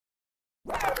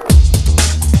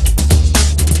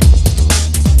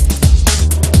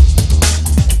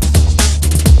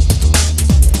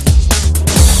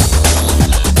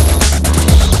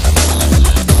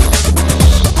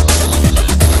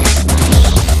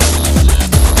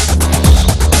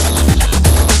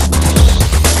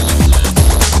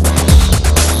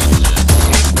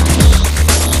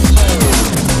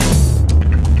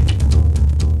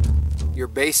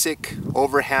basic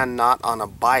overhand knot on a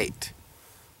bite.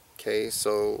 Okay,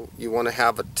 so you want to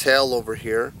have a tail over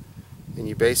here, and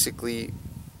you basically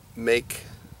make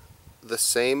the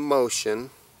same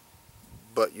motion,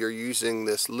 but you're using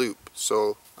this loop.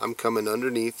 So I'm coming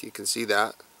underneath, you can see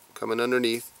that, coming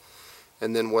underneath,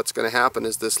 and then what's going to happen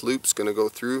is this loop's going to go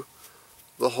through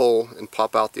the hole and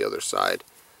pop out the other side.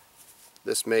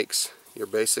 This makes your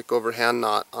basic overhand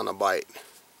knot on a bite.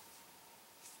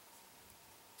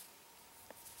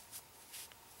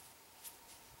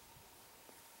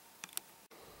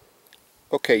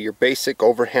 Okay, your basic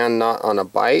overhand knot on a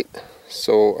bite.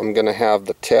 So I'm going to have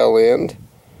the tail end.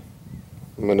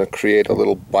 I'm going to create a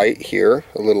little bite here,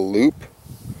 a little loop.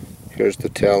 Here's the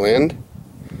tail end.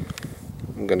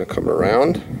 I'm going to come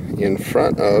around in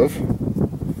front of,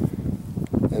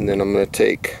 and then I'm going to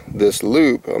take this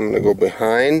loop, I'm going to go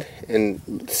behind, and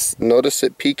notice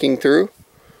it peeking through.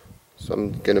 So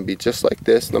I'm going to be just like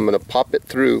this, and I'm going to pop it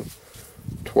through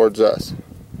towards us.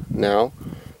 Now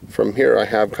from here I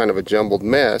have kind of a jumbled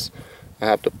mess. I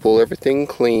have to pull everything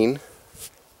clean,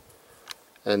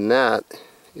 and that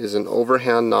is an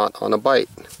overhand knot on a bite.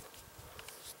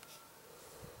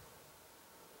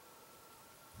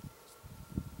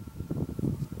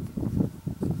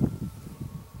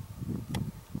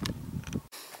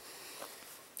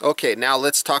 Okay, now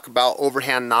let's talk about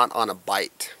overhand knot on a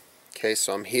bite. Okay,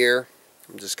 so I'm here.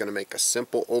 I'm just going to make a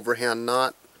simple overhand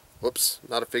knot. Whoops,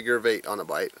 not a figure of 8 on a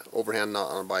bite. Overhand knot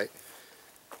on a bite.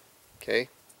 Okay,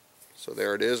 so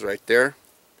there it is right there.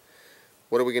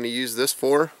 What are we going to use this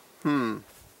for? Let's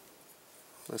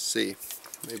see.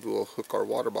 Maybe we'll hook our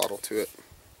water bottle to it.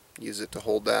 Use it to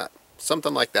hold that.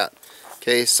 Something like that.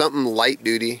 Okay, something light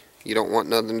duty. You don't want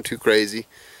nothing too crazy.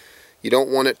 You don't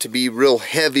want it to be real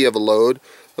heavy of a load.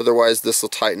 Otherwise this will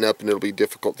tighten up and it'll be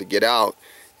difficult to get out.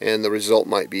 And the result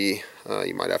might be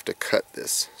you might have to cut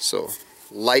this. So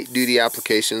light duty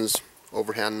applications,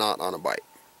 overhand knot on a bite.